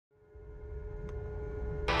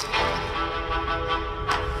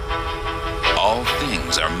All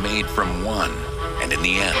things are made from one, and in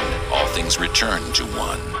the end, all things return to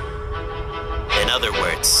one. In other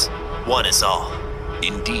words, one is all.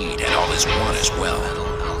 Indeed, and all is one as well.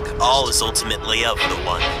 All is ultimately of the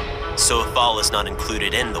one. So if all is not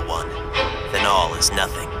included in the one, then all is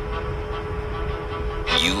nothing.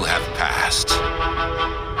 You have passed.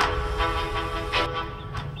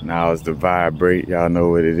 Now it's the vibrate. Y'all know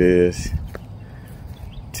what it is.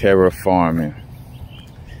 Terraforming.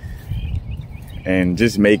 And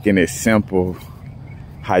just making it simple,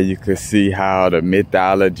 how you could see how the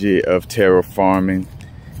mythology of terraforming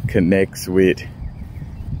connects with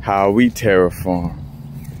how we terraform.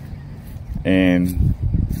 And,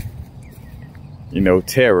 you know,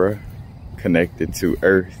 Terra connected to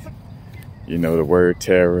Earth. You know, the word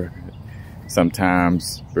Terra,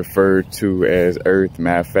 sometimes referred to as Earth.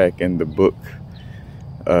 Matter of fact, in the book,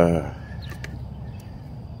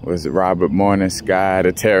 was it Robert Morningsky,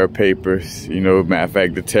 the Terra Papers? You know, matter of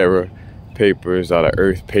fact, the Terra Papers are the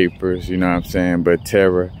Earth Papers, you know what I'm saying? But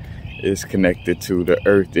Terra is connected to the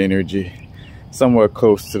Earth energy, somewhat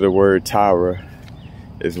close to the word Tara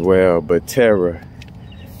as well. But Terra,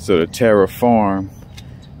 so the terraform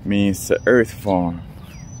means to earth form,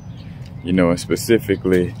 you know, and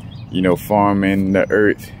specifically, you know, farming the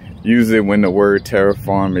earth. Usually when the word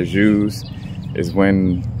terraform is used is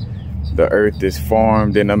when the earth is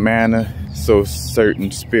formed in a manner so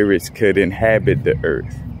certain spirits could inhabit the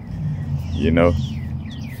earth, you know.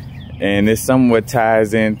 And it somewhat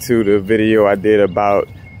ties into the video I did about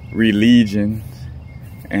religion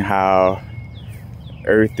and how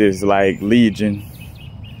earth is like legion,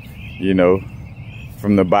 you know,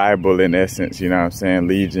 from the Bible in essence, you know what I'm saying?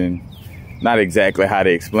 Legion, not exactly how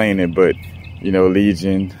they explain it, but, you know,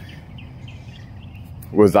 legion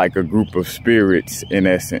was like a group of spirits in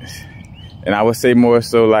essence. And I would say more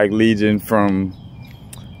so like legion from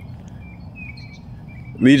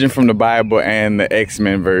the Bible and the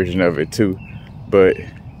X-Men version of it too. But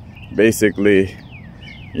basically,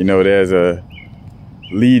 you know, there's a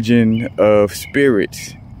legion of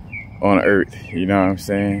spirits on earth, you know what I'm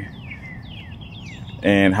saying?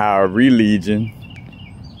 And how a religion,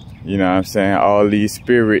 you know what I'm saying, all these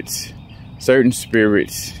spirits, certain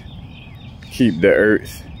spirits keep the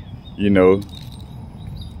earth, you know,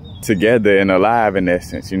 together and alive in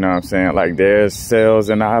essence, you know what I'm saying? Like there's cells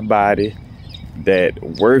in our body that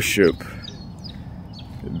worship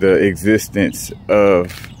the existence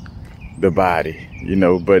of the body, you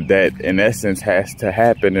know, but that in essence has to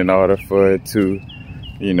happen in order for it to,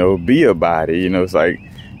 you know, be a body. You know, it's like,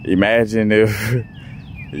 imagine if,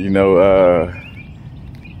 you know,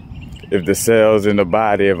 if the cells in the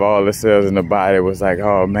body, if all the cells in the body was like,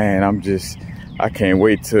 oh man, I can't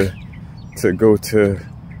wait to go to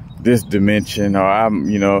this dimension, or I'm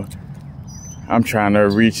trying to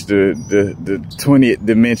reach the 20th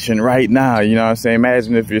dimension right now, you know what I'm saying?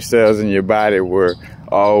 Imagine if your cells in your body were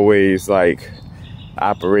always like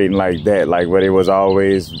operating like that, like where they was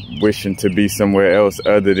always wishing to be somewhere else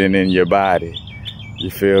other than in your body.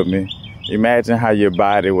 You feel me? Imagine how your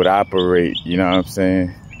body would operate, you know what I'm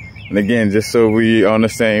saying? And again, just so we on the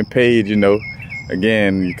same page, you know,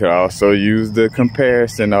 again, you could also use the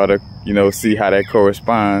comparison or the, you know, see how that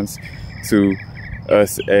corresponds to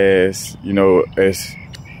us as, you know,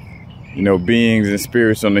 beings and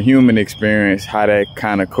spirits on the human experience, how that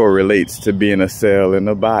kind of correlates to being a cell in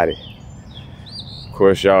the body. Of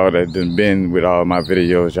course, y'all that done been with all my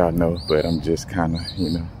videos, y'all know, but I'm just kind of,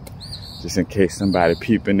 you know, just in case somebody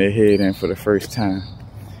peeping their head in for the first time.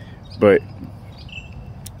 But,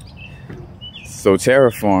 so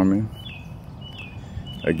terraforming,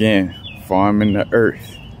 again, farming the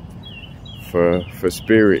earth for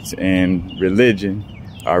spirits, and religion,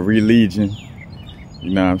 our religion, you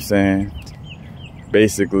know what I'm saying,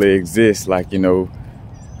 basically exists like, you know,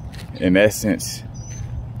 in essence,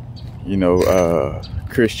 you know,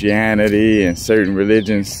 Christianity and certain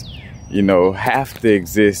religions, you know, have to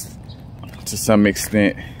exist to some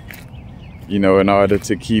extent, you know, in order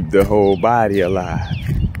to keep the whole body alive,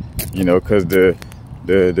 you know, because the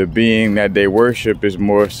being that they worship is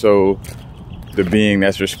more so the being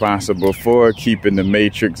that's responsible for keeping the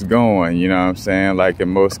matrix going, you know what I'm saying? Like in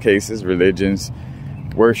most cases, religions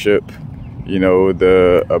worship, you know,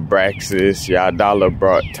 the Abraxas,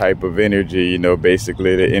 Yadalabrat type of energy, you know,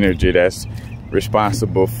 basically the energy that's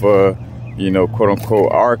responsible for, you know, quote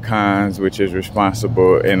unquote archons, which is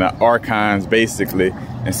responsible, and archons basically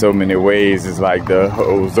in so many ways is like the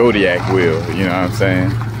whole zodiac wheel, you know what I'm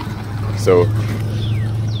saying? So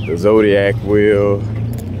the zodiac wheel,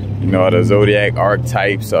 you know, the zodiac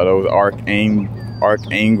archetypes, or those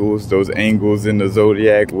archangles, those angles in the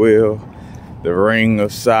zodiac wheel, the ring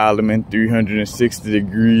of Solomon, 360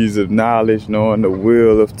 degrees of knowledge, knowing the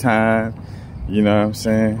wheel of time. You know what I'm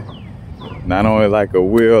saying? Not only like a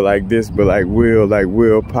wheel like this, but like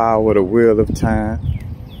willpower, the wheel of time.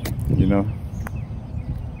 You know?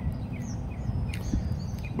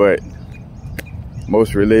 But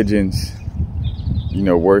most religions, you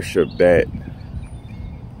know, worship that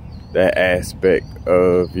aspect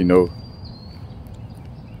of, you know,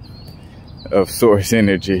 of source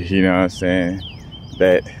energy, you know what I'm saying?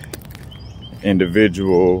 That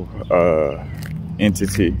individual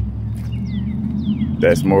entity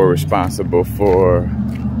that's more responsible for,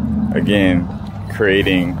 again,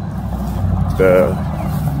 creating the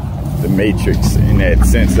matrix in that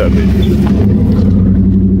sense of it.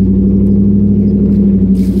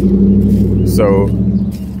 So,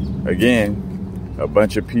 again, a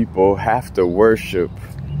bunch of people have to worship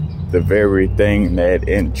the very thing that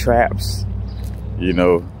entraps, you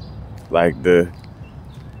know, like the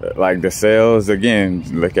cells. Again,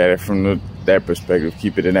 look at it from that perspective,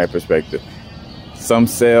 keep it in that perspective. Some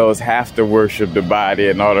cells have to worship the body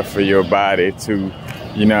in order for your body to,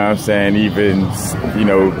 you know what I'm saying, even, you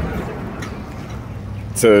know,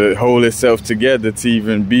 to hold itself together, to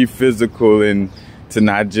even be physical and to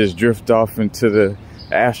not just drift off into the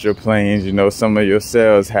astral planes. You know, some of your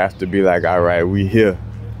cells have to be like, all right, we here.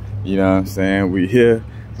 You know what I'm saying? We here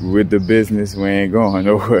with the business. We ain't going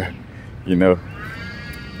nowhere. You know,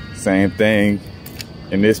 same thing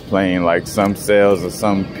in this plane. Like some cells or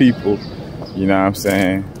some people, you know what I'm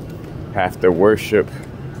saying, have to worship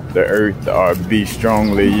the earth or be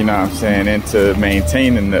strongly, you know what I'm saying, into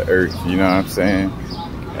maintaining the earth, you know what I'm saying,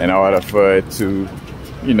 in order for it to,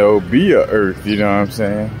 you know, be a earth, you know what I'm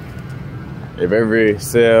saying. If every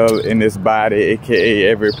cell in this body, aka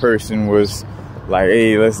every person, was like,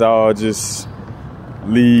 hey, let's all just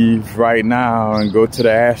leave right now and go to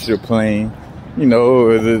the astral plane, you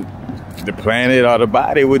know, the planet or the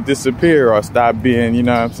body would disappear or stop being, you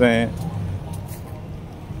know what I'm saying.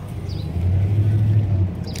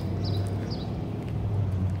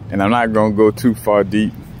 And I'm not going to go too far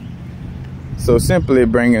deep. So simply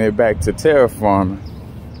bringing it back to terraforming.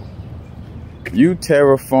 You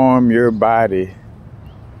terraform your body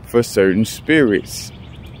for certain spirits.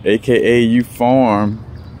 AKA you form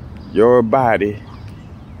your body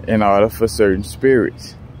in order for certain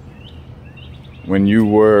spirits. When you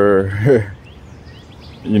were,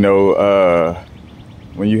 you know,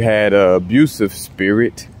 when you had an abusive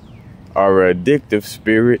spirit or an addictive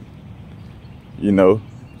spirit, you know,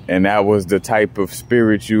 and that was the type of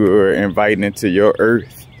spirit you were inviting into your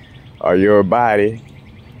earth or your body,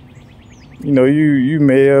 you know, you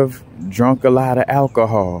may have drunk a lot of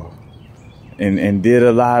alcohol and did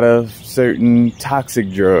a lot of certain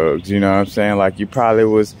toxic drugs, you know what I'm saying? Like you probably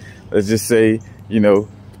was, let's just say, you know,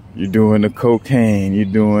 you're doing the cocaine, you're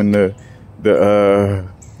doing you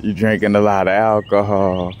drinking a lot of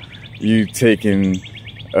alcohol, you taking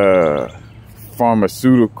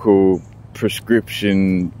pharmaceutical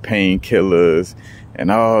prescription painkillers and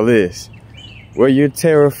all this. Well, you're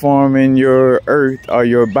terraforming your earth or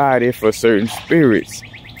your body for certain spirits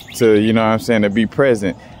to, you know what I'm saying, to be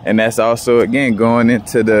present. And that's also, again, going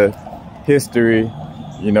into the history,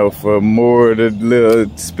 you know, for more of the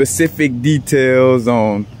little specific details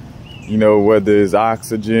on, you know, whether it's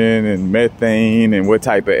oxygen and methane and what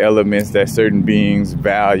type of elements that certain beings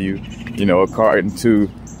value, you know, according to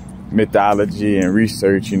mythology and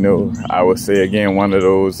research. You know, I would say, again, one of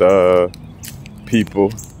those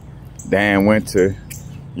people, Dan Winter,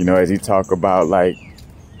 you know, as he talk about, like,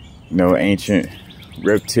 you know, ancient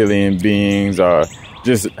reptilian beings or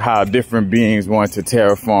just how different beings want to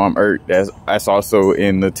terraform Earth. That's also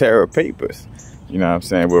in the Terra papers, you know what I'm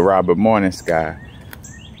saying, with Robert Morningsky,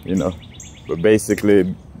 you know. But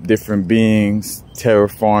basically, different beings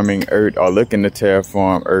terraforming Earth or looking to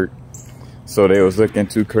terraform Earth. So they was looking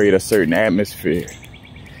to create a certain atmosphere.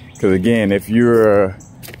 Because again, if you're a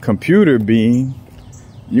computer being,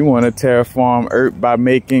 you want to terraform Earth by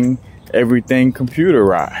making everything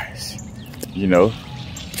computerized. You know,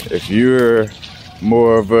 if you're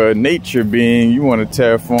more of a nature being, you want to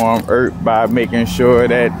terraform Earth by making sure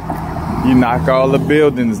that you knock all the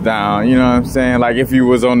buildings down. You know what I'm saying? Like if you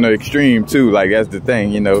was on the extreme too, like that's the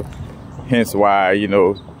thing, you know. Hence why, you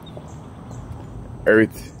know,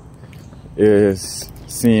 Earth is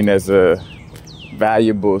seen as a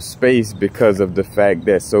valuable space because of the fact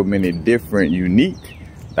that so many different, unique,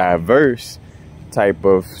 diverse type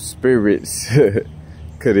of spirits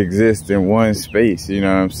could exist in one space, you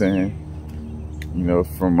know what I'm saying? You know,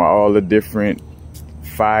 from all the different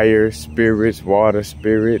fire spirits, water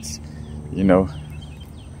spirits, you know,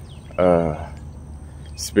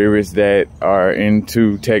 spirits that are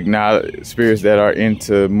into technology, spirits that are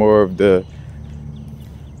into more of the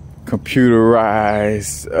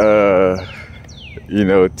computerized,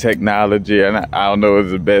 technology. And I don't know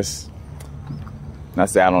is the best. Not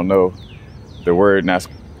say I don't know. The word not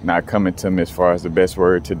coming to me as far as the best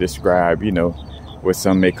word to describe, what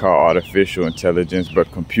some may call artificial intelligence,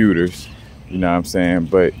 but computers, you know what I'm saying?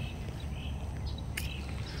 But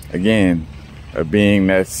again, a being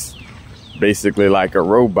that's basically like a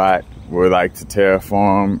robot would like to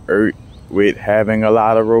terraform Earth with having a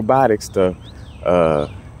lot of robotic stuff. A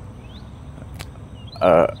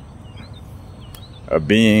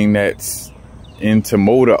being that's into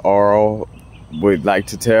motor oil would like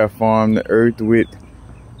to terraform the Earth with,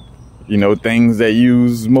 things that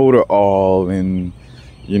use motor oil and,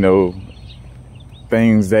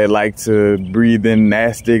 things that like to breathe in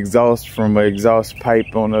nasty exhaust from an exhaust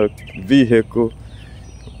pipe on a vehicle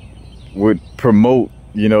would promote,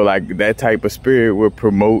 like that type of spirit would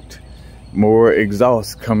promote more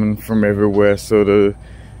exhaust coming from everywhere. So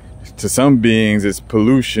to some beings it's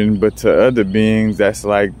pollution, but to other beings that's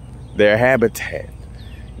like their habitat.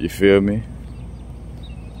 You feel me?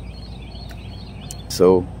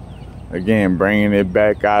 So again, bringing it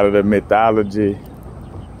back out of the mythology,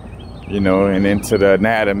 and into the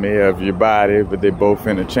anatomy of your body, but they're both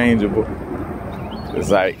interchangeable. It's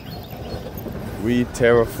like we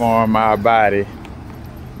terraform our body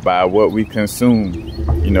by what we consume,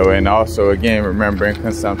 and also, again, remembering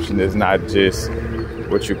consumption is not just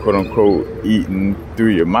what you quote unquote eating through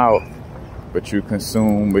your mouth, but you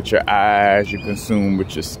consume with your eyes, you consume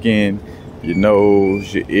with your skin, your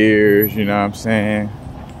nose, your ears, you know what I'm saying?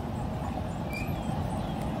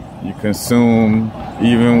 You consume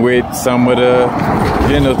even with some of the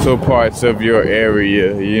genital parts of your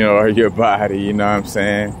area, or your body, you know what I'm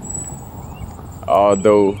saying?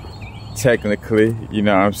 Although technically, you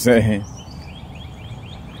know what I'm saying,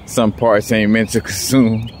 some parts ain't meant to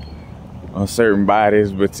consume on certain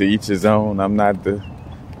bodies, but to each his own. I'm not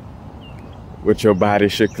what your body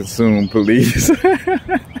should consume police.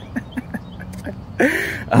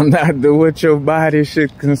 I'm not what your body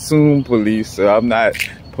should consume police, so I'm not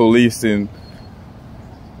policing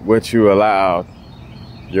what you allow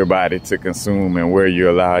your body to consume and where you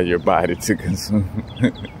allow your body to consume.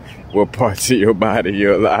 What parts of your body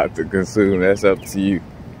you're allowed to consume, that's up to you.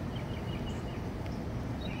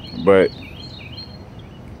 But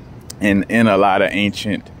in a lot of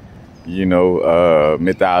ancient,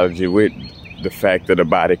 mythology with the fact of the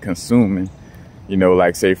body consuming,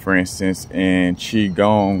 like say for instance in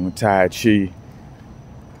Qigong, Tai Chi,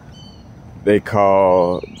 they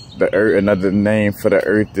call the earth, another name for the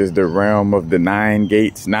earth is the realm of the 9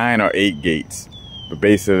 gates, 9 or 8 gates. But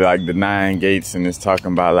basically like the 9 gates, and it's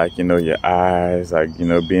talking about like, your eyes, like,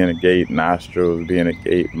 being a gate, nostrils, being a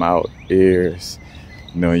gate, mouth, ears,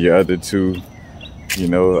 your other 2,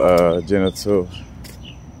 genital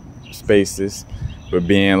spaces, but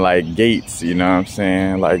being like gates, you know what I'm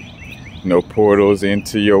saying? Like, portals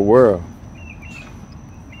into your world.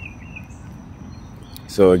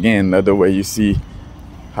 So again, another way you see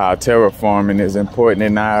how terraforming is important.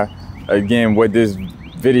 And now, again, what this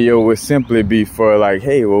video would simply be for, like,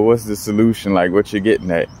 hey, well, what's the solution? Like, what you're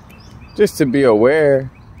getting at? Just to be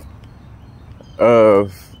aware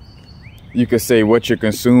of, you could say, what you're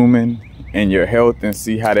consuming and your health, and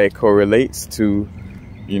see how that correlates to,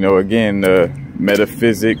 again, the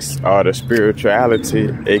metaphysics or the spirituality,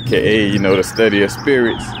 aka, the study of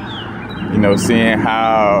spirits, seeing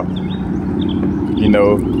how,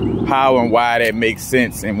 how and why that makes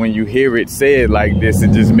sense. And when you hear it said like this,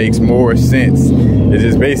 it just makes more sense. It's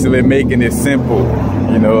just basically making it simple,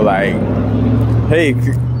 like, hey,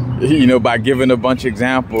 by giving a bunch of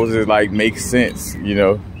examples, it like makes sense,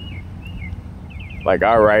 like,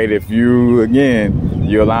 all right, if you're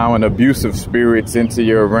allowing abusive spirits into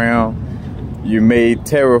your realm, you may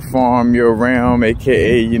terraform your realm,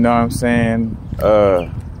 aka,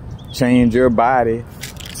 change your body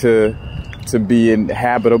to be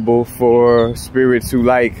inhabitable for spirits who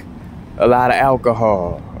like a lot of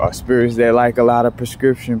alcohol, or spirits that like a lot of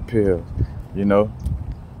prescription pills. You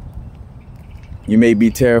may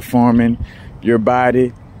be terraforming your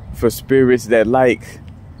body for spirits that like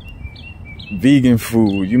vegan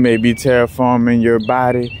food. You may be terraforming your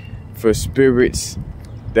body for spirits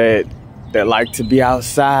that like to be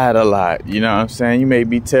outside a lot. You know what I'm saying? You may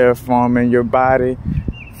be terraforming your body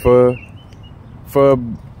for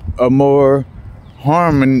a more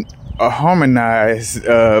harmonized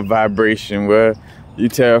vibration, where you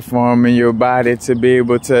terraforming your body to be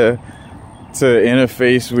able to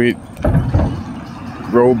interface with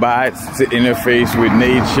robots, to interface with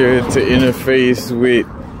nature, to interface with,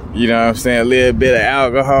 you know what I'm saying, a little bit of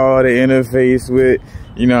alcohol to interface with,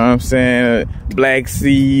 you know what I'm saying, black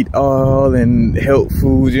seed oil and health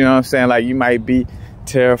foods, you know what I'm saying. Like, you might be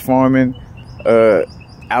terraforming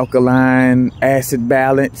alkaline acid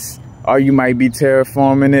balance, or you might be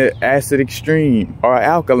terraforming an acid extreme or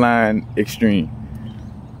alkaline extreme.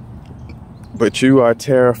 But you are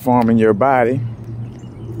terraforming your body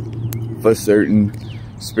for certain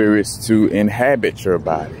spirits to inhabit your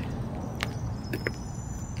body.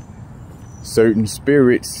 Certain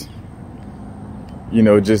spirits, you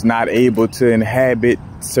know, just not able to inhabit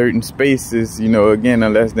certain spaces, you know, again,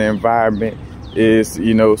 unless the environment is,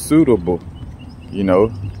 you know, suitable. You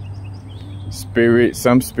know,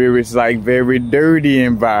 some spirits like very dirty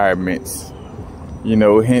environments, you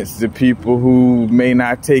know, hence the people who may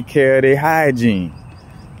not take care of their hygiene.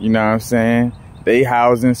 You know what I'm saying? They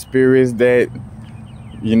housing spirits that,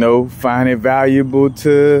 you know, find it valuable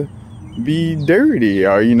to be dirty,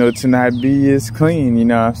 or, you know, to not be as clean. You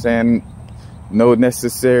know what I'm saying? No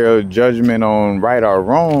necessary judgment on right or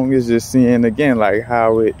wrong. It's just seeing, again, like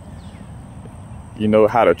how it, you know,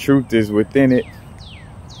 how the truth is within it.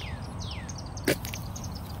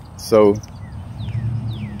 So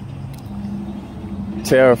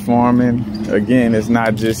terraforming, again, is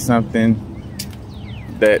not just something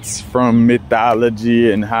that's from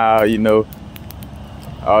mythology and how, you know,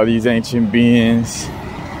 all these ancient beings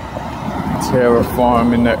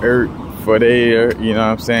terraforming the earth for their, you know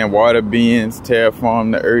what I'm saying, water beings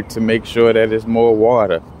terraform the earth to make sure that there's more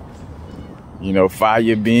water. You know,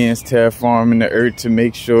 fire beings terraforming the earth to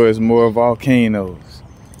make sure there's more volcanoes.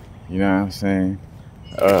 You know what I'm saying?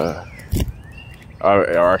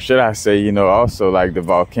 Or should I say, you know, also like the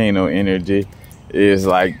volcano energy is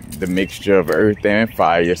like the mixture of earth and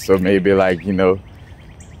fire. So maybe like, you know,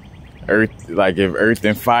 earth, like if earth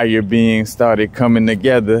and fire beings started coming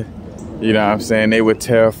together, you know what I'm saying, they would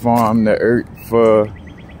terraform the earth for,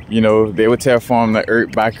 you know, they would terraform the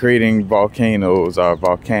earth by creating volcanoes or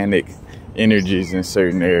volcanic energies in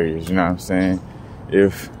certain areas. You know what I'm saying?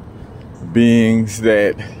 If beings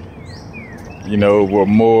that, you know, were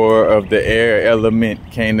more of the air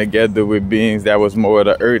element came together with beings that was more of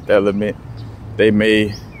the earth element, they may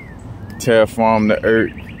terraform the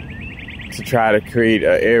earth to try to create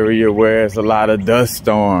an area where there's a lot of dust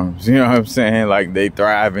storms. You know what I'm saying? Like, they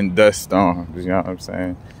thrive in dust storms. You know what I'm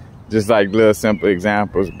saying? Just like little simple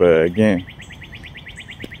examples, but again,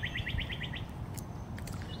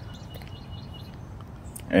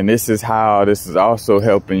 and this is how this is also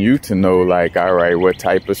helping you to know, like, all right, what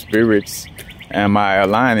type of spirits am I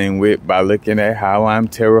aligning with by looking at how I'm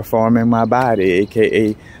terraforming my body,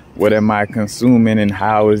 aka what am I consuming and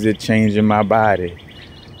how is it changing my body?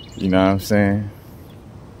 You know what I'm saying?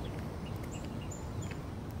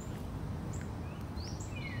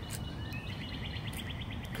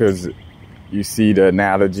 Because you see the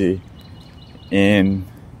analogy in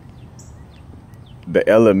the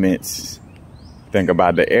elements. Think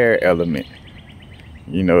about the air element.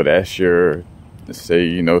 You know, that's your, let's say,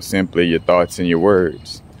 you know, simply your thoughts and your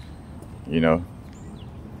words, you know.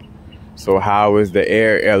 So how is the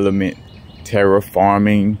air element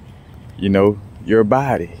terraforming, you know, your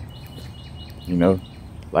body? You know,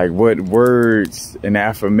 like what words and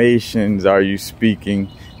affirmations are you speaking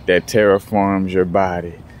that terraforms your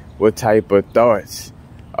body? What type of thoughts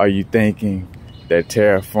are you thinking that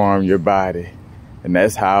terraform your body? And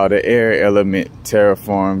that's how the air element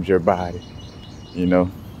terraforms your body, you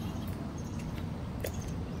know.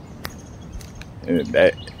 And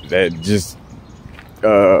that just,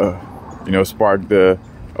 you know, sparked the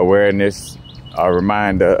awareness, a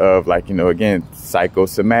reminder of, like, you know, again,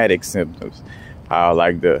 psychosomatic symptoms. How,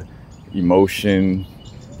 like, the emotion,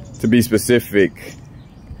 to be specific,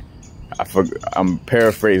 I'm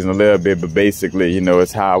paraphrasing a little bit, but basically, you know,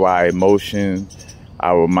 it's how our emotions,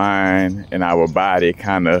 our mind, and our body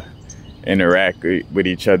kind of interact with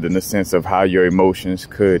each other, in the sense of how your emotions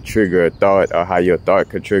could trigger a thought, or how your thought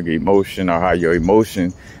could trigger emotion, or how your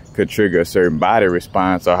emotion could trigger a certain body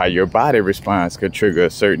response, or how your body response could trigger a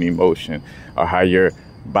certain emotion, or how your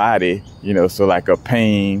body, you know, so like a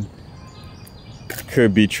pain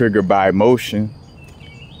could be triggered by emotion,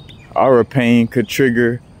 or a pain could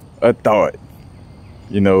trigger a thought,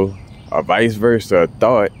 you know, or vice versa. A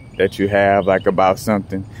thought that you have, like, about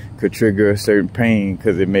something could trigger a certain pain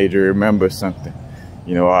because it made you remember something,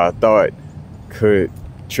 you know, or a thought could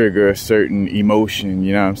trigger a certain emotion,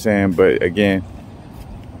 you know what I'm saying? But again,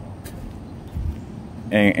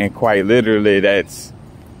 and quite literally, that's,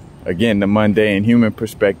 again, the mundane human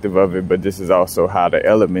perspective of it, but this is also how the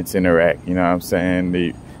elements interact, you know what I'm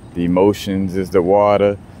saying? The emotions is the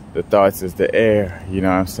water, the thoughts is the air, you know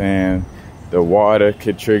what I'm saying? The water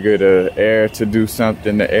could trigger the air to do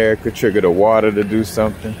something, the air could trigger the water to do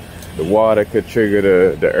something, the water could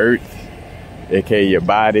trigger the earth, aka your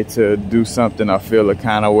body, to do something or feel a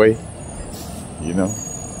kind of way, you know?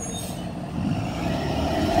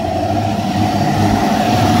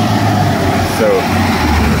 So,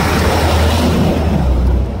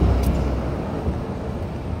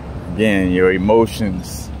 again, your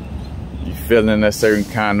emotions, you feeling a certain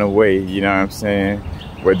kind of way, you know what I'm saying?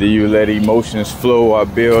 Whether you let emotions flow or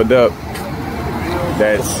build up,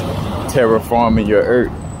 that's terraforming your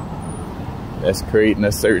earth. That's creating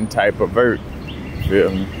a certain type of earth,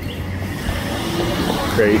 feel me?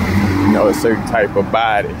 Creating, you know, a certain type of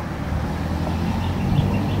body.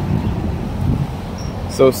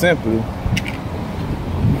 So simply,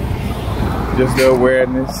 just the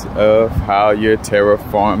awareness of how you're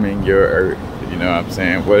terraforming your earth. You know what I'm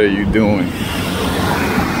saying? What are you doing?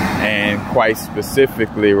 And quite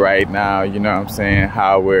specifically right now, you know what I'm saying,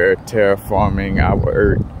 how we're terraforming our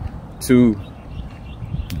earth to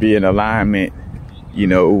be in alignment, you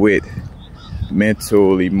know, with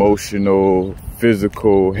mental, emotional,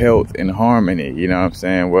 physical health and harmony. You know what I'm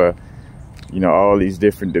saying? Where, you know, all these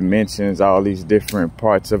different dimensions, all these different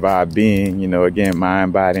parts of our being, you know, again,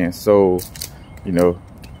 mind, body, and soul, you know,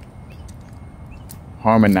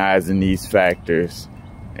 harmonizing these factors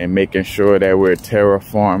and making sure that we're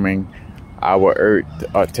terraforming our earth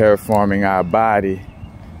or terraforming our body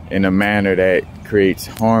in a manner that creates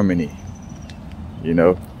harmony, you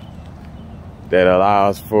know, that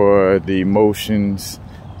allows for the emotions,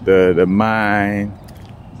 the mind,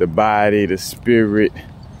 the body, the spirit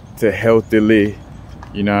to healthily,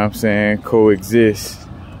 you know what I'm saying, coexist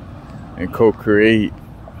and co-create,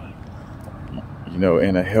 you know,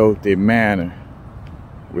 in a healthy manner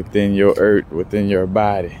within your earth, within your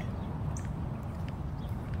body.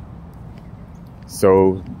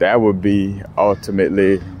 So that would be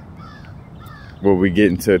ultimately what we get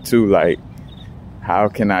into too, like, how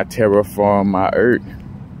can I terraform my earth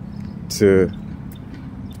to,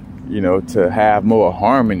 you know, to have more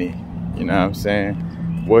harmony? You know what I'm saying?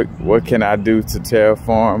 What can I do to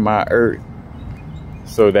terraform my earth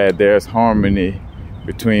so that there's harmony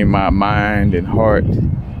between my mind and heart,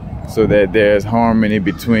 so that there's harmony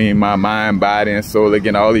between my mind, body, and soul?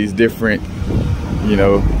 Again, all these different, you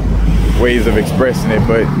know, ways of expressing it,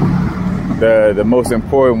 but the most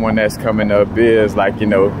important one that's coming up is, like, you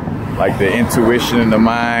know, like the intuition in the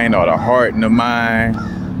mind or the heart in the mind.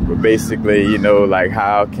 But basically, you know, like,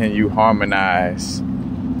 how can you harmonize,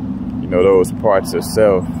 you know, those parts of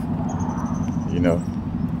self, you know?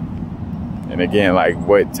 And again, like,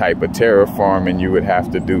 what type of terraforming you would have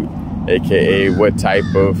to do, aka what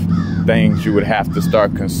type of things you would have to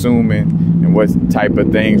start consuming, and what type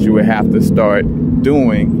of things you would have to start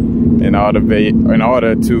doing in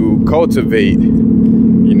order to cultivate,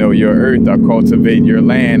 you know, your earth, or cultivate your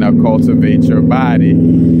land, or cultivate your body,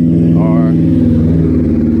 or,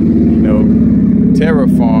 you know,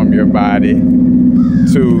 terraform your body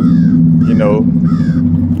to, you know,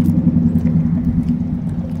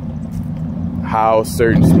 house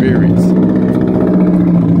certain spirits,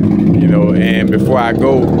 you know. And before I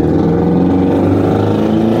go,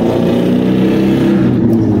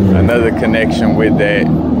 another connection with that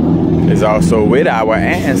is also with our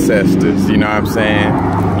ancestors, you know what I'm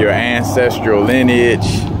saying? Your ancestral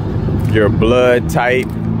lineage, your blood type,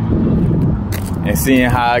 and seeing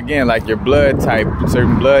how, again, like, your blood type,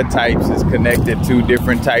 certain blood types is connected to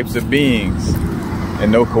different types of beings.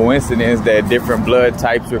 And no coincidence that different blood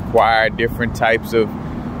types require different types of,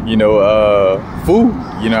 you know, food,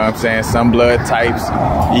 you know what I'm saying? Some blood types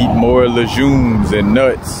eat more legumes and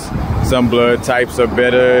nuts. Some blood types are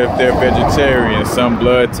better if they're vegetarian. Some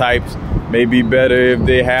blood types may be better if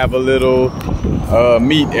they have a little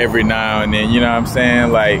meat every now and then, you know what I'm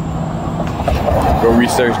saying? Like, go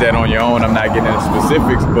research that on your own. I'm not getting into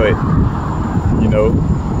specifics, but, you know,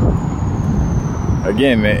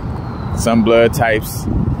 again, some blood types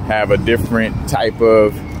have a different type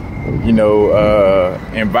of, you know,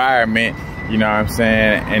 environment, you know what I'm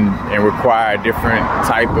saying, and require a different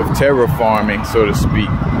type of terraforming, so to speak,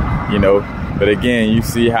 you know. But again, you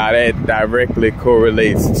see how that directly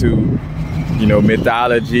correlates to, you know,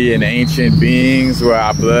 mythology and ancient beings, where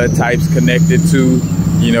our blood types connected to,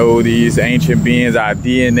 you know, these ancient beings, our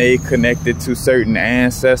DNA connected to certain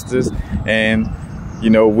ancestors. And,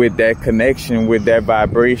 you know, with that connection, with that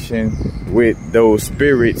vibration, with those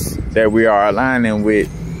spirits that we are aligning with,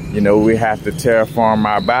 you know, we have to terraform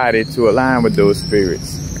our body to align with those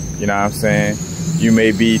spirits. You know what I'm saying? You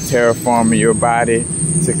may be terraforming your body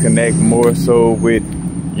to connect more so with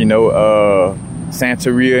you know,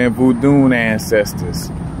 Santeria and Voodoo ancestors.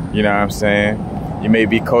 You know what I'm saying? You may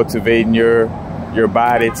be cultivating your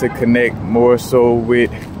body to connect more so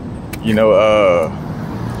with, you know,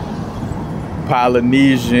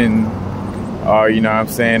 Polynesian, or, you know what I'm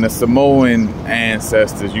saying, the Samoan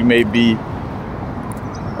ancestors. You may be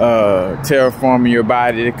terraforming your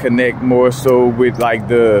body to connect more so with like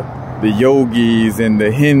the yogis and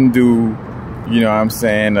the Hindu, you know what I'm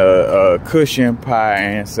saying, Kush Empire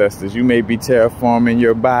ancestors. You may be terraforming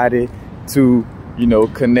your body to, you know,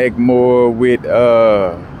 connect more with, you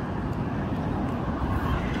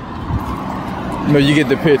know, you get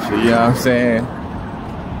the picture, you know what I'm saying?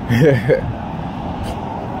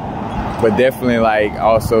 But definitely, like,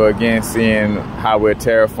 also again seeing how we're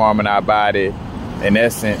terraforming our body, in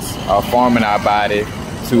essence, or forming our body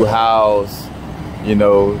to house, you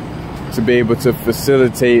know, to be able to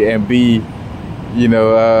facilitate and be, you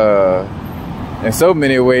know, in so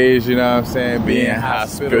many ways, you know what I'm saying, being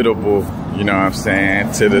hospitable, you know what I'm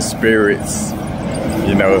saying, to the spirits,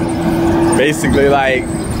 you know, basically like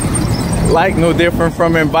no different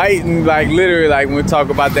from inviting, like literally, like when we talk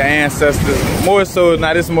about the ancestors, more so,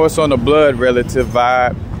 now this is more so on the blood relative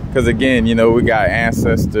vibe, because again, you know, we got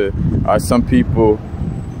ancestor, or some people,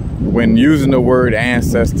 when using the word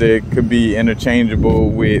ancestor, it could be interchangeable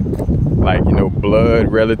with, like, you know, blood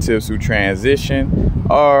relatives who transition,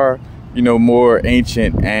 or, you know, more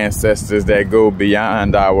ancient ancestors that go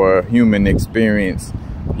beyond our human experience,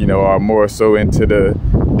 you know, are more so into the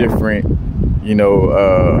different, you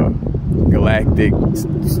know, galactic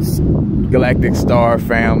star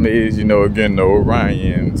families, you know, again, the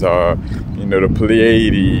Orions, or, you know, the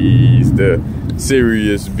Pleiades, the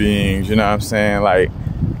Sirius beings, you know what I'm saying, like,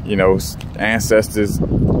 you know, ancestors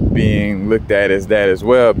being looked at as that as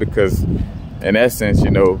well, because in essence,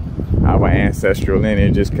 you know, our ancestral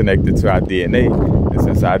lineage is connected to our DNA, and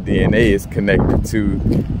since our DNA is connected to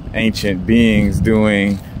ancient beings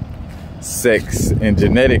doing sex and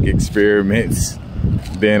genetic experiments,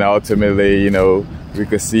 then ultimately, you know, we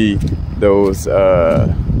could see those, you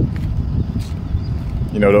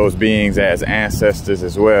know, those beings as ancestors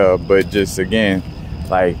as well. But just again,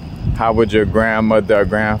 like, how would your grandmother or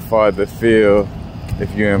grandfather feel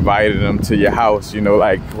if you invited them to your house? You know,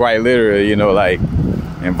 like, quite literally, you know, like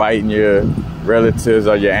inviting your relatives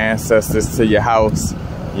or your ancestors to your house,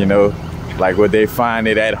 you know, like, would they find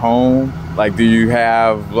it at home? Like, do you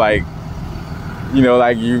have, like, you know,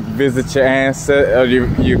 like, you visit your ancestors, or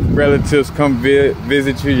your relatives come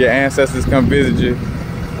visit you, your ancestors come visit you,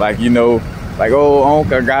 like, you know, like, oh,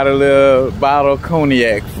 Unc, I got a little bottle of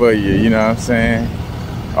cognac for you, you know what I'm saying?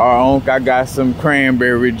 Or, Unc, I got some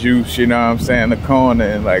cranberry juice, you know what I'm saying, in the corner,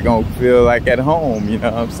 and, like, Unc feel like at home, you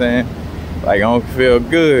know what I'm saying? Like, Unc feel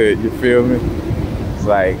good, you feel me? It's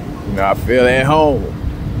like, you know, I feel at home,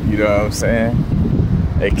 you know what I'm saying?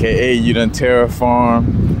 AKA, you done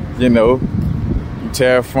terraform, you know,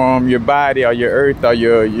 terraform your body or your earth or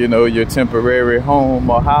your, you know, your temporary home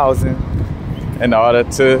or housing in order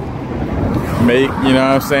to make, you know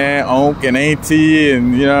what I'm saying, Unc and Auntie,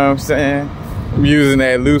 and, you know what I'm saying, I'm using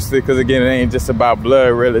that loosely because, again, it ain't just about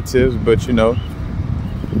blood relatives, but, you know,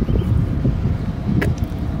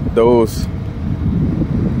 those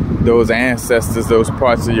ancestors, those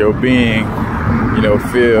parts of your being, you know,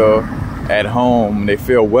 feel at home, they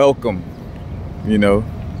feel welcome, you know.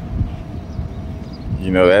 You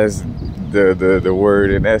know, that's the word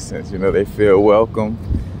in essence. You know, they feel welcome.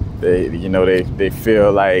 They, you know, they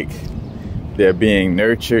feel like they're being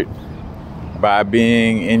nurtured by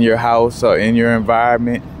being in your house or in your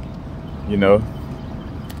environment, you know.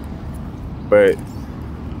 But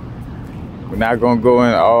we're not going to go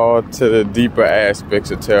in all to the deeper aspects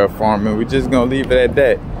of terraforming. We're just going to leave it at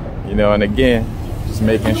that, you know. And again, just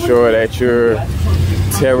making sure that you're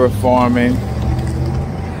terraforming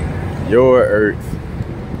your earth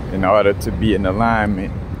in order to be in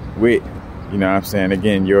alignment with, you know what I'm saying,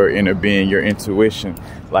 again, your inner being, your intuition.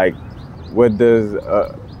 Like, what does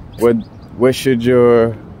what should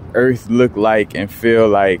your earth look like and feel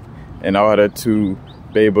like in order to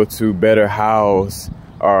be able to better house,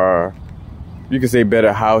 or you could say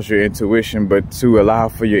better house your intuition, but to allow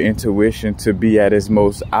for your intuition to be at its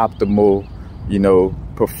most optimal, you know,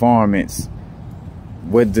 performance?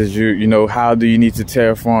 What does you know, how do you need to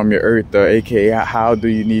terraform your earth, or aka how do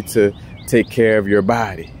you need to take care of your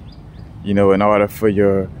body, you know, in order for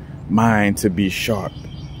your mind to be sharp,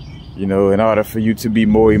 you know, in order for you to be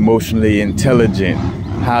more emotionally intelligent?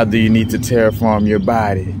 How do you need to terraform your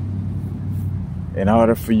body in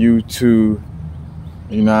order for you to,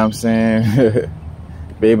 you know what I'm saying,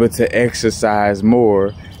 be able to exercise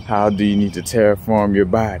more? How do you need to terraform your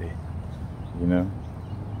body, you know?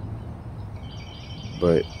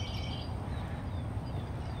 But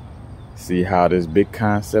see how this big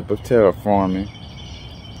concept of terraforming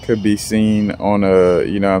could be seen on a,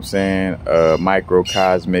 you know what I'm saying, a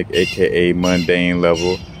microcosmic, aka mundane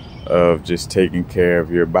level of just taking care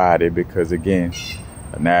of your body. Because again,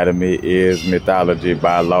 anatomy is mythology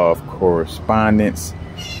by law of correspondence.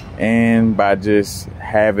 And by just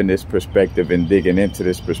having this perspective and digging into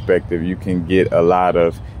this perspective, you can get a lot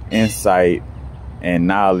of insight and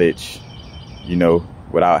knowledge, you know,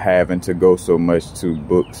 without having to go so much to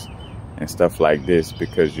books and stuff like this.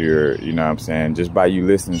 Because you're, you know what I'm saying, just by you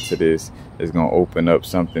listening to this, it's going to open up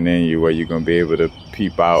something in you where you're going to be able to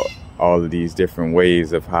peep out all of these different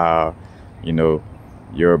ways of how, you know,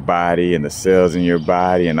 your body and the cells in your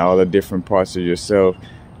body and all the different parts of yourself,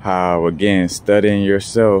 how, again, studying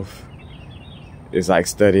yourself is like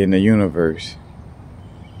studying the universe.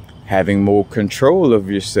 Having more control of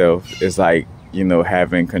yourself is like, you know,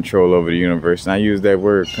 having control over the universe. And I use that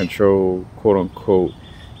word control, quote unquote,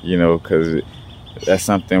 you know, because that's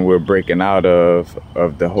something we're breaking out of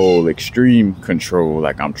the whole extreme control.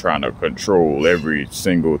 Like, I'm trying to control every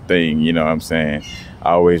single thing, you know what I'm saying?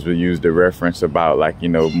 I always would use the reference about, like, you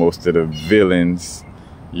know, most of the villains,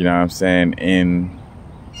 you know what I'm saying, in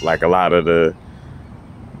like a lot of the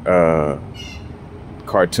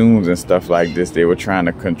cartoons and stuff like this, they were trying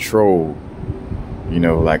to control, you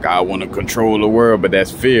know, like, I want to control the world, but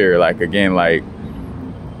that's fear. Like, again, like,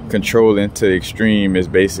 controlling to the extreme is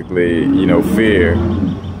basically, you know, fear.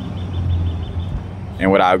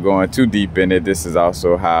 And without going too deep in it, this is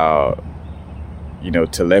also how, you know,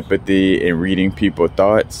 telepathy and reading people's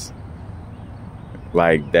thoughts,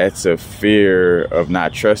 like, that's a fear of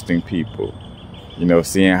not trusting people. You know,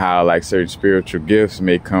 seeing how, like, certain spiritual gifts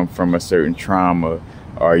may come from a certain trauma,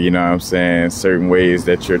 or, you know what I'm saying, certain ways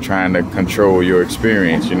that you're trying to control your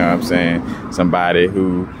experience, you know what I'm saying? Somebody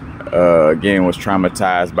who, again, was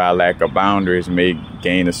traumatized by lack of boundaries may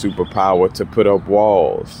gain a superpower to put up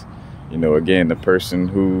walls. You know, again, the person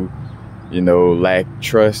who, you know, lacked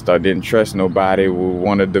trust or didn't trust nobody will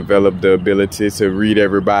want to develop the ability to read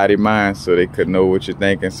everybody's mind so they could know what you're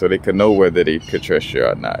thinking, so they could know whether they could trust you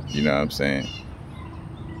or not, you know what I'm saying?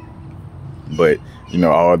 But, you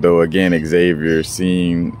know, although, again, Xavier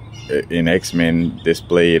seen in X-Men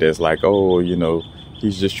displayed as like, oh, you know,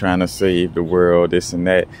 he's just trying to save the world, this and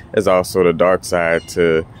that. There's also the dark side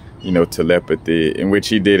to, you know, telepathy, in which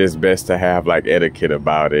he did his best to have, like, etiquette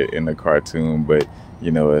about it in the cartoon. But,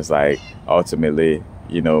 you know, it's like, ultimately,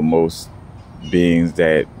 you know, most beings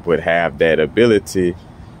that would have that ability,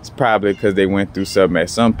 it's probably because they went through something at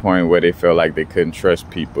some point where they felt like they couldn't trust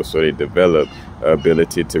people, so they developed the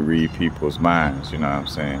ability to read people's minds, you know what I'm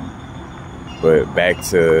saying? But back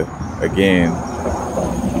to, again,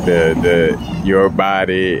 the your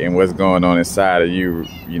body and what's going on inside of you,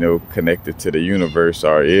 you know, connected to the universe,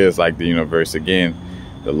 or is like the universe. Again,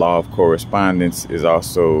 the law of correspondence is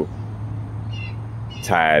also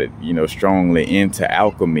tied, you know, strongly into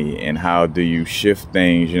alchemy. And how do you shift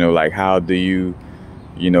things, you know, like, how do you,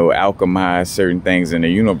 you know, alchemize certain things in the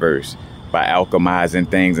universe? By alchemizing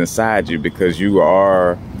things inside you, because you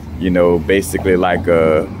are, you know, basically like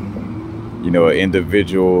a, you know, an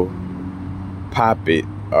individual puppet,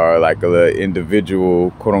 or like a little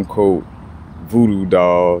individual, quote unquote, voodoo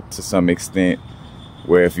doll to some extent,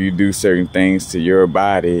 where if you do certain things to your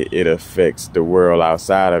body, it affects the world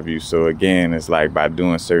outside of you. So again, it's like, by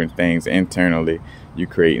doing certain things internally, you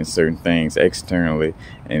creating certain things externally.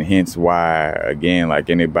 And hence why, again, like,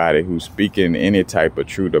 anybody who's speaking any type of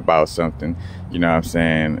truth about something, you know what I'm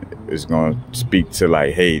saying, is going to speak to,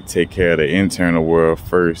 like, hey, take care of the internal world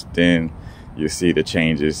first, then you see the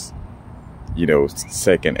changes, you know,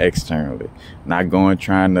 second, externally. Not going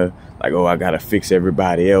trying to, like, oh, I gotta fix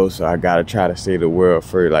everybody else, or I gotta try to save the world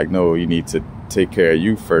first. Like, no, you need to take care of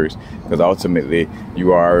you first, because ultimately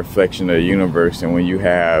you are a reflection of the universe. And when you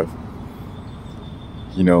have,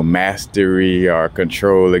 you know, mastery or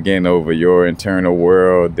control, again, over your internal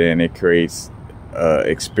world, then it creates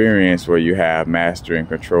experience where you have mastery and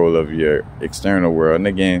control of your external world. And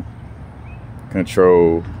again,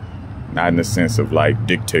 control, not in the sense of like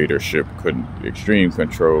dictatorship, extreme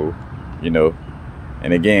control, you know.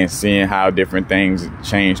 And again, seeing how different things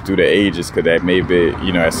change through the ages, because that maybe,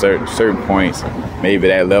 you know, at certain points, maybe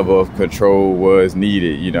that level of control was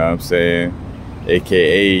needed, you know what I'm saying?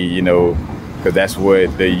 AKA, you know, because that's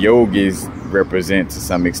what the yogis represent to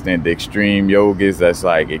some extent. The extreme yogis, that's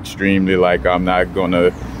like extremely like, I'm not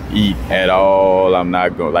gonna eat at all, I'm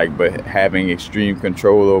not gonna, like, but having extreme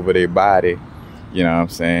control over their body, you know what I'm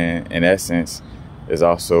saying, in essence, is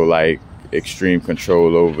also like extreme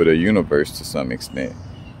control over the universe to some extent,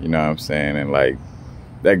 you know what I'm saying? And like,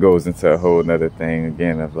 that goes into a whole nother thing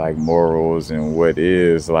again of like morals and what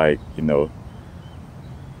is like, you know,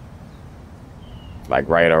 like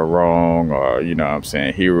right or wrong, or, you know what I'm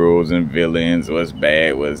saying, heroes and villains, what's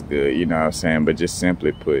bad, what's good, you know what I'm saying. But just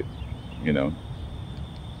simply put, you know,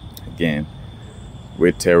 again,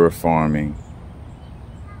 with terraforming,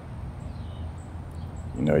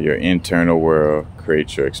 you know, your internal world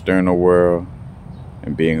creates your external world,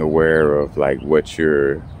 and being aware of like what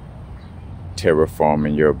you're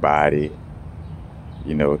terraforming your body,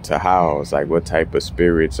 you know, to house. Like what type of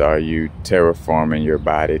spirits are you terraforming your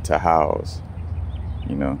body to house,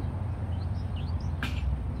 you know,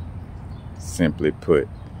 simply put,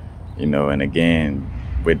 you know. And again,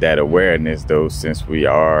 with that awareness though, since we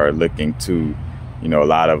are looking to, you know, a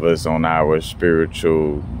lot of us on our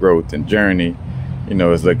spiritual growth and journey, you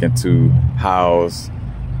know, is looking to house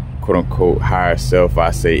quote unquote higher self,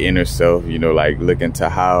 I say inner self, you know, like looking to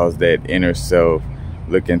house that inner self,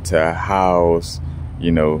 looking to house,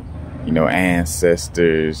 you know,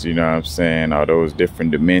 ancestors, you know what I'm saying, all those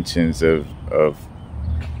different dimensions of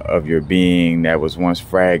your being that was once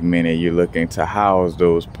fragmented. You're looking to house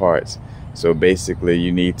those parts. So basically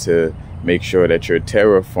you need to make sure that you're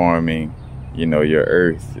terraforming, you know, your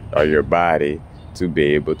earth or your body to be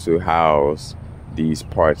able to house these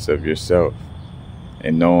parts of yourself.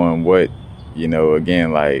 And knowing what, you know,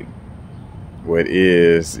 again, like what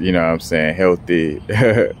is, you know what I'm saying, healthy,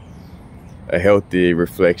 a healthy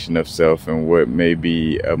reflection of self, and what may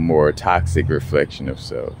be a more toxic reflection of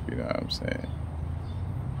self, you know what I'm saying.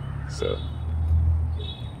 So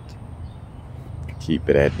keep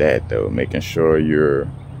it at that though, making sure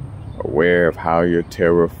you're aware of how you're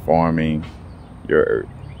terraforming your earth.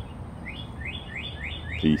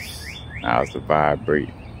 Peace. How's the vibrate?